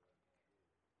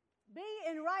 Be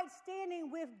in right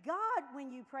standing with God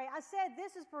when you pray. I said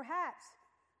this is perhaps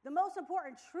the most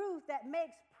important truth that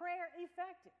makes prayer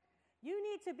effective. You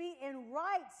need to be in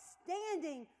right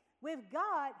standing with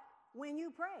God when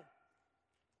you pray.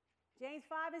 James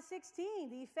 5 and 16,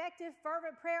 the effective,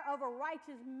 fervent prayer of a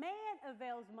righteous man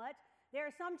avails much. There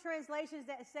are some translations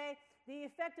that say the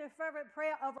effective, fervent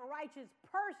prayer of a righteous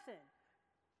person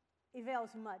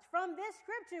avails much. From this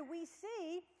scripture, we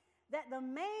see that the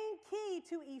main key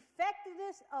to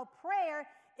effectiveness of prayer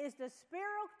is the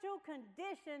spiritual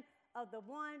condition of the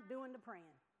one doing the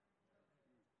praying.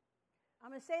 I'm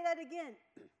going to say that again.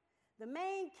 The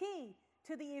main key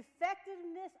to the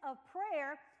effectiveness of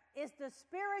prayer is the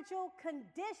spiritual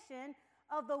condition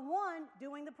of the one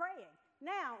doing the praying.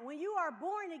 Now, when you are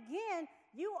born again,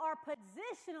 you are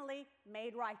positionally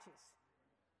made righteous.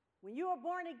 When you are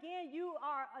born again,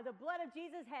 the blood of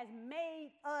Jesus has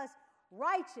made us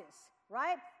righteous,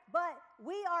 right? But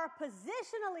we are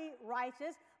positionally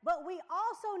righteous, but we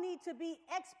also need to be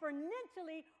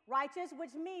exponentially righteous,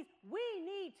 which means we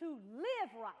need to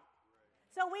live right.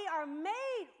 So we are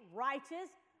made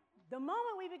righteous the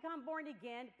moment we become born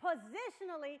again.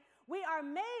 Positionally, we are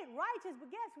made righteous, but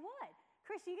guess what?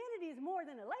 Christianity is more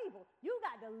than a label. You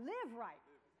got to live right.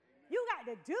 You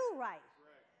got to do right.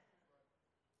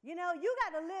 You know, you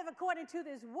got to live according to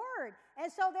this word.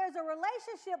 And so there's a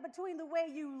relationship between the way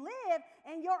you live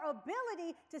and your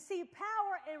ability to see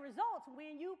power and results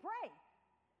when you pray.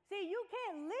 See, you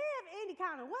can't live any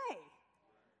kind of way.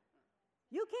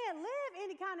 You can't live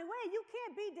any kind of way. You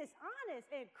can't be dishonest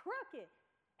and crooked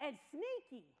and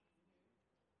sneaky.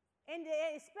 and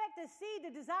they expect to see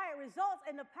the desired results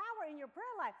and the power in your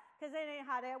prayer life, because that ain't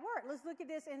how that works. Let's look at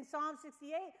this in Psalm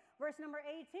 68, verse number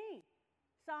 18.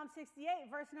 Psalm 68,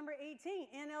 verse number 18,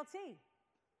 NLT.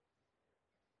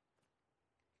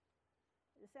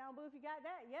 The sound booth, you got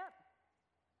that? Yep.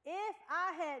 If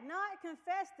I had not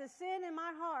confessed the sin in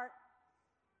my heart,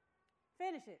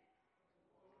 finish it.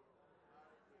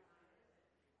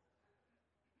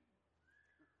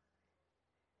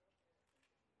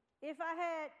 If I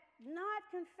had not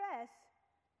confessed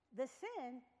the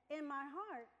sin in my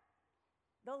heart,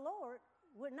 the Lord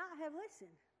would not have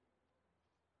listened.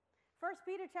 1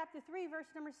 Peter chapter 3, verse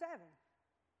number 7.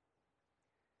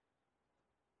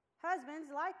 Husbands,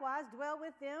 likewise, dwell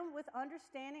with them with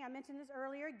understanding. I mentioned this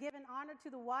earlier, giving honor to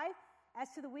the wife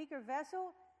as to the weaker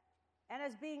vessel, and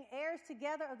as being heirs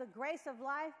together of the grace of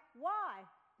life. Why?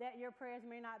 That your prayers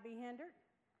may not be hindered.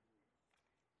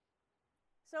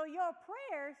 So your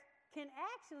prayers can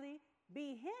actually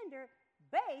be hindered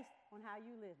based on how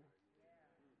you live.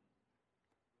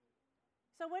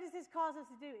 So what does this cause us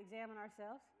to do? Examine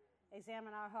ourselves,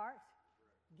 examine our hearts,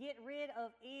 get rid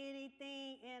of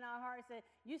anything in our hearts that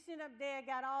you sit up there,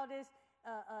 got all this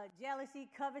jealousy,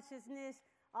 covetousness,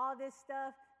 all this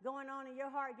stuff going on in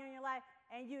your heart during your life,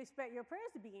 and you expect your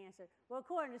prayers to be answered. Well,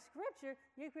 according to Scripture,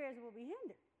 your prayers will be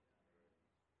hindered.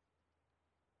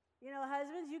 You know,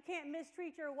 husbands, you can't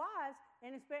mistreat your wives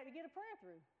and expect to get a prayer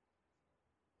through.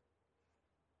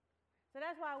 So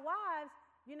that's why wives,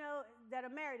 you know, that are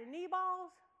married to knee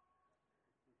balls,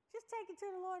 just take it to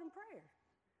the Lord in prayer.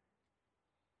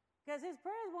 Because his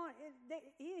prayers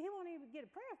he won't even get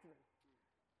a prayer through.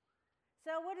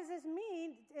 So what does this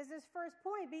mean? Is this first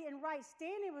point, be in right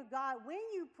standing with God. When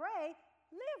you pray,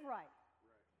 live right.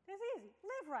 That's easy.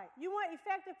 Live right. You want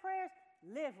effective prayers?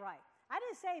 Live right. I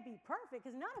didn't say be perfect,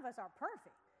 because none of us are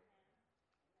perfect.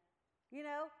 You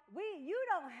know, you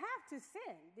don't have to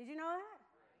sin. Did you know that?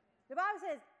 The Bible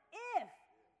says, if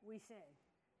we sin,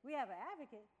 we have an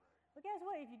advocate. But guess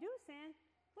what? If you do sin,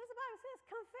 what the Bible says?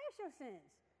 Confess your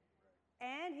sins.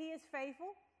 And he is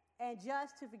faithful and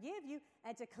just to forgive you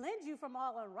and to cleanse you from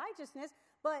all unrighteousness.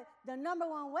 But the number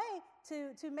one way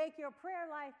to make your prayer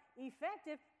life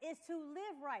effective is to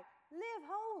live right. Live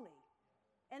holy.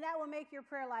 And that will make your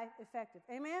prayer life effective.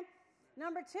 Amen?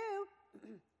 Number two,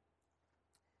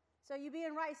 so you be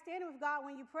in right standing with God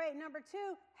when you pray. Number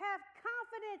two, have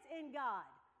confidence in God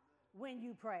when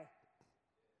you pray.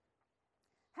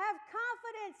 Have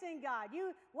confidence in God.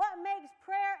 What makes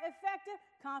prayer effective?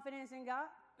 Confidence in God.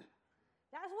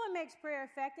 That's what makes prayer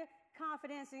effective.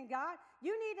 Confidence in God.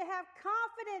 You need to have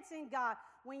confidence in God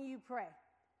when you pray.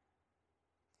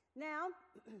 Now,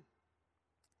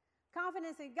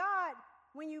 confidence in God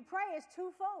when you pray is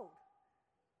twofold.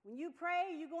 When you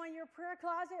pray, you go in your prayer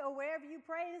closet or wherever you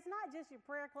pray, and it's not just your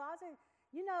prayer closet.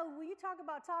 You know, when you talk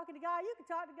about talking to God, you can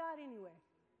talk to God anywhere.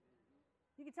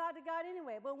 You can talk to God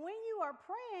anyway. But when you are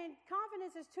praying,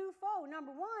 confidence is twofold.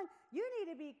 Number one, you need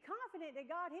to be confident that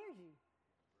God hears you.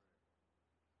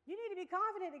 You need to be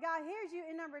confident that God hears you.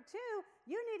 And number two,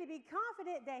 you need to be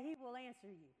confident that he will answer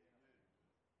you.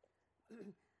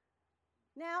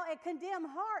 Now, a condemned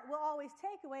heart will always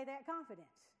take away that confidence.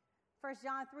 1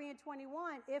 John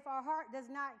 3:21, if our heart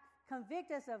does not convict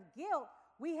us of guilt,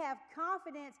 we have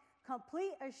confidence,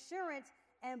 complete assurance,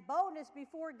 and boldness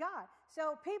before God.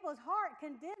 So people's heart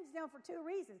condemns them for two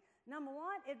reasons. Number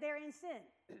one, if they're in sin.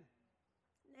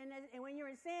 And when you're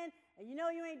in sin, and you know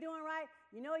you ain't doing right,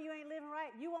 you know you ain't living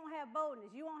right, you won't have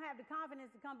boldness. You won't have the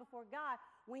confidence to come before God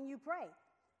when you pray.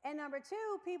 And number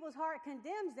two, people's heart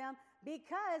condemns them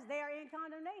because they are in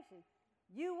condemnation.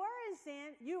 You were in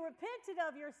sin, you repented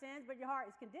of your sins, but your heart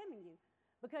is condemning you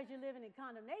because you're living in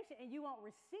condemnation and you won't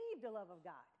receive the love of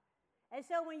God. And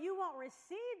so when you won't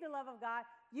receive the love of God,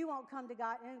 you won't come to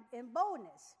God in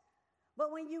boldness.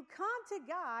 But when you come to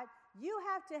God, you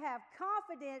have to have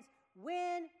confidence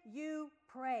when you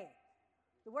pray.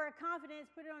 The word confidence,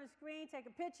 put it on the screen, take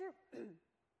a picture.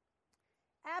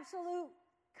 Absolute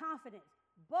confidence,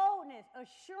 boldness,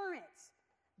 assurance,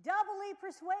 doubly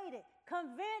persuaded,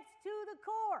 convinced to the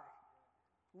core,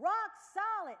 rock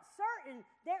solid, certain,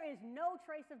 there is no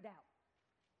trace of doubt.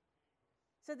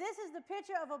 So this is the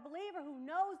picture of a believer who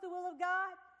knows the will of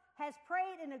God, has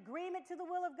prayed in agreement to the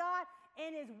will of God,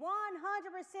 and is 100%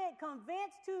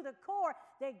 convinced to the core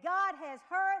that God has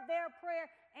heard their prayer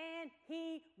and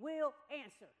he will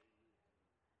answer.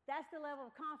 That's the level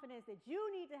of confidence that you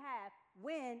need to have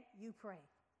when you pray.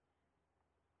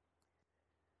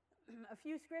 A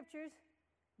few scriptures,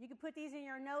 you can put these in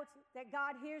your notes, that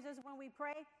God hears us when we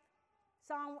pray.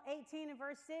 Psalm 18 and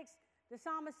verse 6, the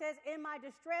psalmist says, in my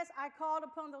distress I called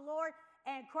upon the Lord,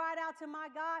 and cried out to my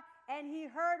God, and he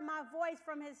heard my voice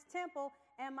from his temple,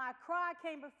 and my cry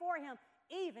came before him,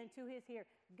 even to his ear.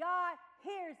 God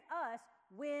hears us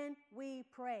when we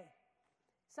pray.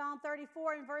 Psalm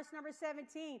 34 and verse number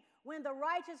 17, when the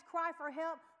righteous cry for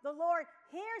help, the Lord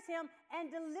hears him and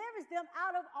delivers them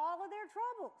out of all of their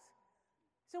troubles.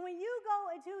 So when you go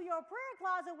into your prayer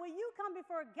closet, when you come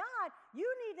before God, you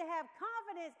need to have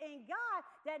confidence in God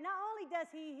that not only does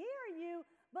he hear you,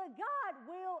 but God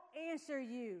will answer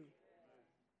you.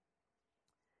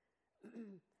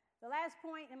 The last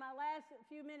point in my last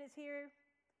few minutes here,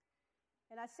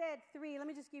 and I said 3. Let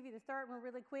me just give you the third one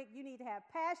really quick. You need to have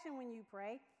passion when you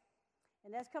pray. And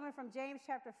that's coming from James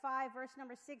chapter 5, verse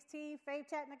number 16. Faith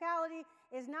technicality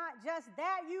is not just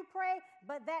that you pray,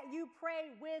 but that you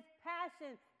pray with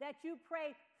passion, that you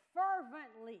pray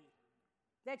fervently.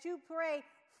 That you pray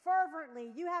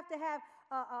fervently. You have to have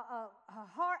a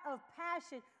heart of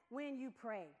passion when you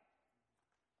pray.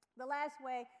 The last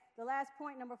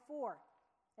point, number 4,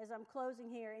 as I'm closing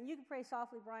here, and you can pray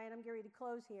softly, Brian, I'm getting ready to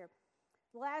close here.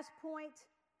 The last point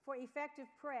for effective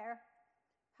prayer,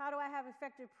 how do I have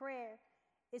effective prayer,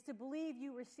 is to believe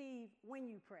you receive when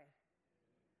you pray.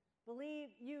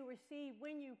 Believe you receive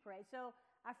when you pray. So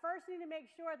I first need to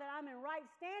make sure that I'm in right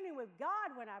standing with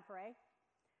God when I pray.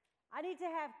 I need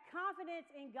to have confidence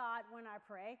in God when I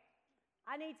pray.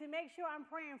 I need to make sure I'm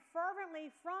praying fervently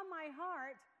from my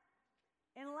heart.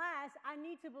 And last, I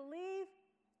need to believe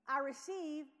I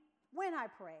receive when I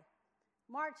pray.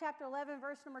 Mark chapter 11,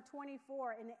 verse number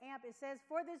 24 in the AMP, it says,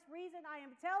 for this reason I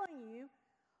am telling you,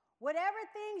 whatever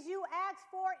things you ask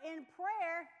for in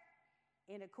prayer,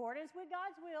 in accordance with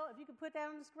God's will, if you could put that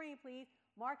on the screen, please,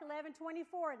 Mark 11,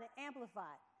 24 in the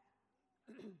Amplified.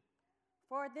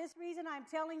 For this reason I'm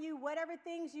telling you, whatever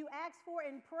things you ask for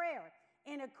in prayer,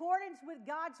 in accordance with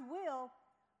God's will,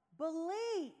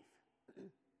 believe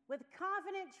with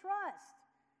confident trust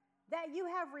that you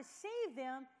have received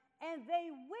them, and they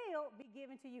will be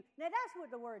given to you. Now, that's what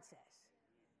the word says.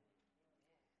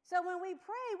 So when we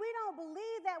pray, we don't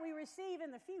believe that we receive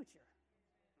in the future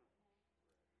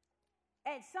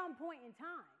at some point in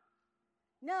time.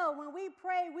 No, when we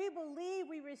pray, we believe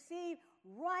we receive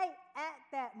right at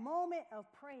that moment of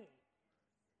praying.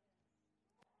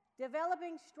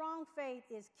 Developing strong faith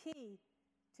is key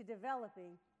to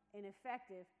developing an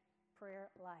effective prayer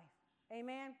life.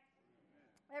 Amen?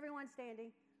 Everyone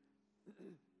standing.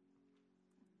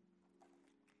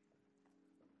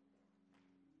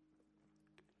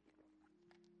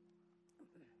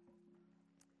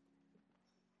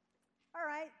 All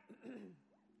right,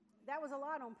 that was a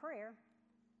lot on prayer.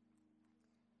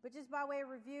 But just by way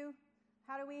of review,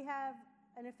 how do we have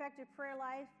an effective prayer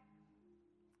life?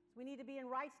 We need to be in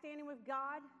right standing with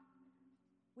God.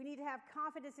 We need to have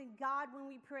confidence in God when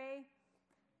we pray.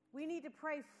 We need to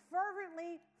pray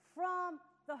fervently from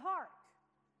the heart.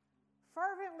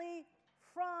 Fervently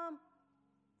from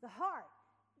the heart.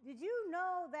 Did you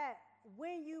know that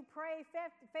when you pray,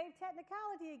 faith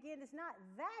technicality again, is not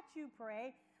that you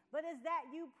pray, but is that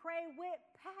you pray with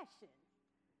passion.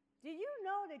 Do you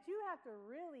know that you have to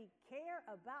really care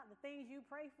about the things you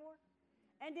pray for?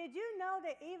 And did you know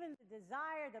that even the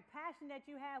desire, the passion that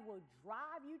you have will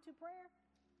drive you to prayer?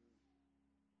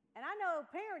 And I know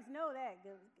parents know that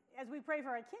as we pray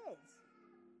for our kids,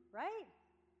 right?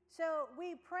 So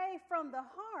we pray from the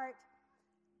heart,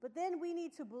 but then we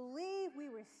need to believe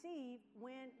we receive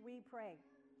when we pray.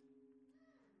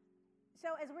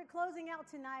 So as we're closing out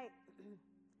tonight,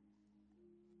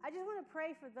 I just want to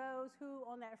pray for those who,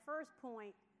 on that first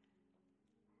point,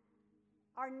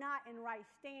 are not in right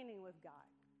standing with God.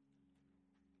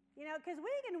 You know, because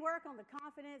we can work on the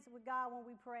confidence with God when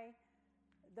we pray.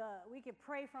 We can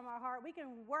pray from our heart. We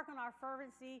can work on our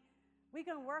fervency. We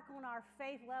can work on our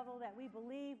faith level that we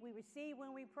believe we receive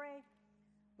when we pray.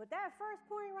 But that first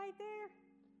point right there,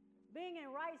 being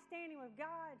in right standing with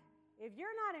God, if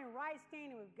you're not in right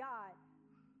standing with God,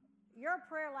 your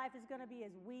prayer life is going to be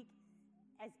as weak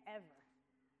as ever.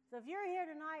 So if you're here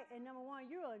tonight and number one,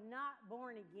 you are not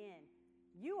born again.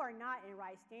 You are not in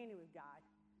right standing with God.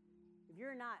 If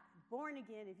you're not born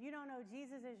again, if you don't know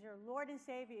Jesus as your Lord and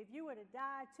Savior, if you were to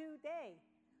die today,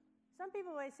 some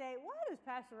people always say, why does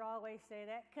Pastor always say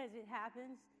that? Because it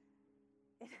happens.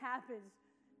 It happens.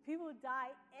 People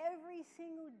die every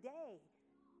single day,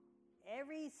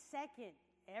 every second,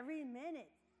 every minute.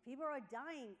 People are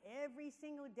dying every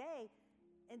single day,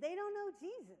 and they don't know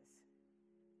Jesus.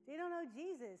 They don't know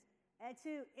Jesus. And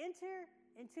to enter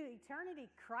into eternity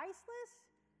Christless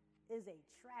is a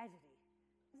tragedy.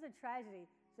 It's a tragedy.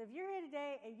 So if you're here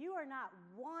today and you are not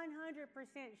 100%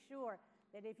 sure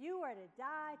that if you were to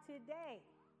die today,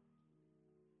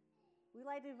 we'd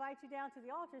like to invite you down to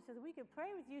the altar so that we can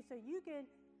pray with you so you can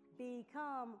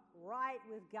become right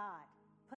with God.